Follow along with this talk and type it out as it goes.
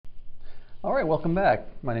All right, welcome back.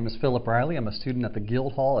 My name is Philip Riley. I'm a student at the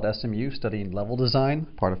Guildhall at SMU studying level design,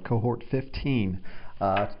 part of Cohort 15.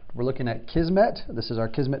 We're looking at Kismet. This is our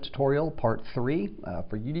Kismet tutorial, part 3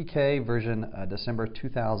 for UDK version December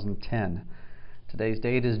 2010. Today's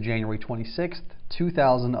date is January 26th,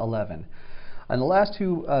 2011. In the last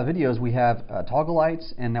two videos we have toggle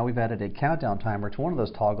lights, and now we've added a countdown timer to one of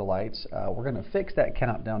those toggle lights. We're going to fix that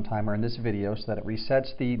countdown timer in this video so that it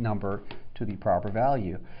resets the number to the proper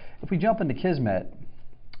value. If we jump into Kismet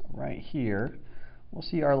right here, we'll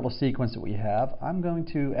see our little sequence that we have. I'm going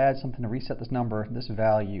to add something to reset this number, this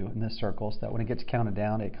value in this circle, so that when it gets counted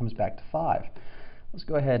down it comes back to 5. Let's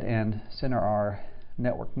go ahead and center our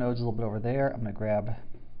network nodes a little bit over there. I'm going to grab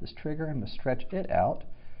this trigger and I'm going to stretch it out.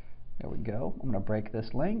 There we go. I'm going to break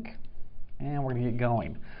this link and we're going to get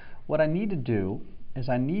going. What I need to do is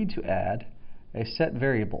I need to add a set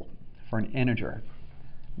variable for an integer.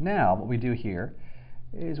 Now what we do here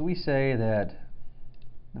is we say that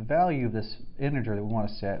the value of this integer that we want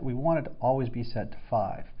to set, we want it to always be set to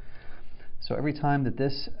 5. So every time that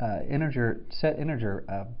this set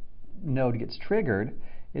integer node gets triggered,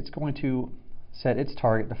 it's going to set its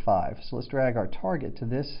target to 5. So let's drag our target to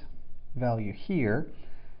this value here,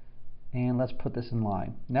 and let's put this in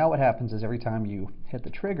line. Now what happens is every time you hit the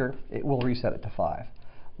trigger, it will reset it to 5.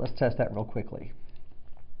 Let's test that real quickly.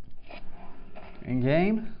 In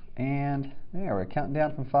game, and there, we're counting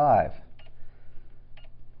down from 5.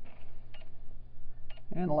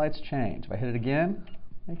 And the lights change. If I hit it again,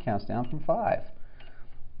 it counts down from 5.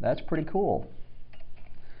 That's pretty cool.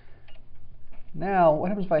 Now, what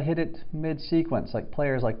happens if I hit it mid-sequence, like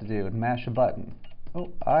players like to do, and mash a button? Oh,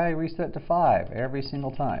 I reset it to 5 every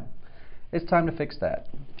single time. It's time to fix that.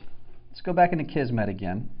 Let's go back into Kismet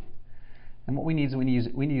again. And what we need is we need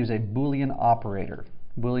to use a Boolean operator.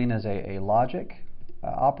 Boolean is a logic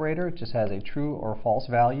operator. It just has a true or false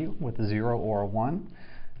value with a 0 or a 1.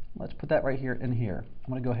 Let's put that right here in here.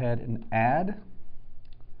 I'm going to go ahead and add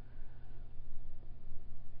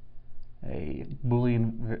a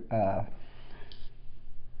Boolean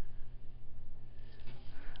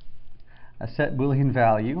a set Boolean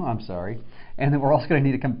value, and then we're also going to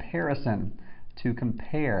need a comparison to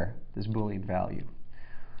compare this Boolean value.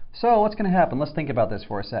 So what's going to happen? Let's think about this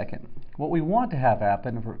for a second. What we want to have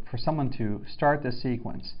happen for someone to start this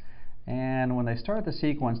sequence, and when they start the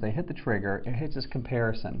sequence they hit the trigger, it hits this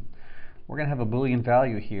comparison. We're going to have a Boolean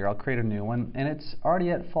value here. I'll create a new one, and it's already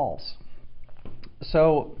at false.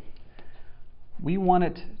 So we want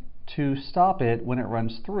it to stop it when it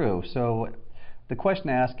runs through. So the question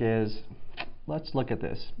to ask is, let's look at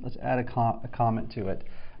this. Let's add a comment to it.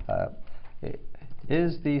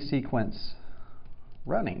 Is the sequence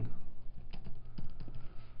running?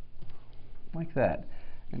 Like that.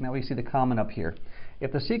 And now we see the comment up here.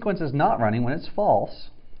 If the sequence is not running when it's false,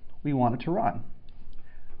 we want it to run,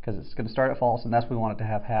 because it's going to start at false, and that's what we want it to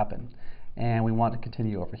have happen. And we want to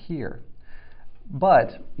continue over here.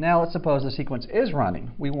 But now let's suppose the sequence is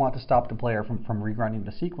running. We want to stop the player from rerunning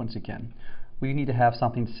the sequence again. We need to have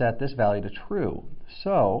something set this value to true.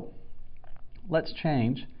 So let's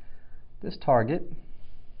change this target,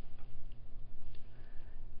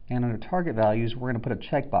 and under target values we're going to put a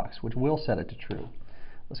checkbox which will set it to true.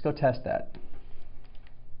 Let's go test that.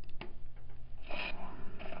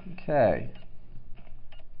 Okay,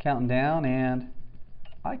 counting down, and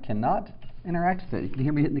I cannot interact with it. You can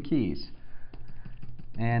hear me hitting the keys.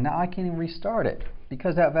 And now I can't even restart it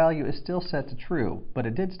because that value is still set to true, but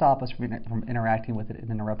it did stop us from interacting with it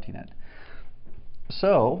and interrupting it.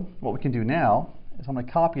 So what we can do now is I'm going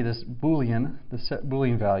to copy this Boolean, the set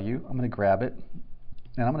Boolean value. I'm going to grab it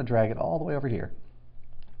and I'm going to drag it all the way over here.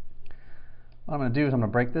 What I'm going to do is I'm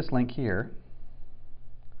going to break this link here.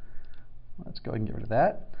 Let's go ahead and get rid of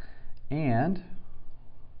that. And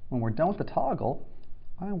when we're done with the toggle,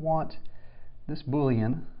 I want this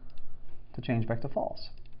Boolean to change back to false.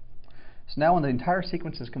 So now when the entire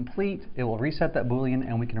sequence is complete, it will reset that Boolean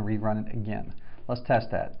and we can rerun it again. Let's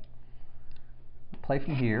test that. Play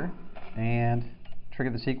from here and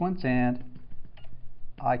trigger the sequence, and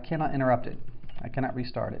I cannot interrupt it. I cannot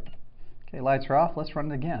restart it. Okay, lights are off. Let's run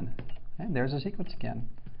it again. And there's the sequence again.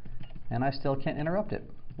 And I still can't interrupt it.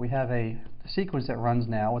 We have a sequence that runs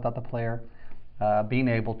now without the player being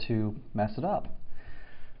able to mess it up.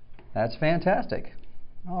 That's fantastic.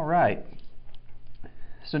 All right.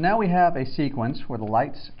 So now we have a sequence where the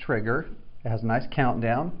lights trigger. It has a nice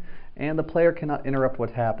countdown, and the player cannot interrupt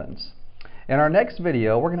what happens. In our next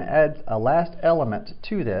video, we're going to add a last element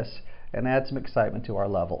to this and add some excitement to our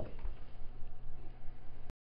level.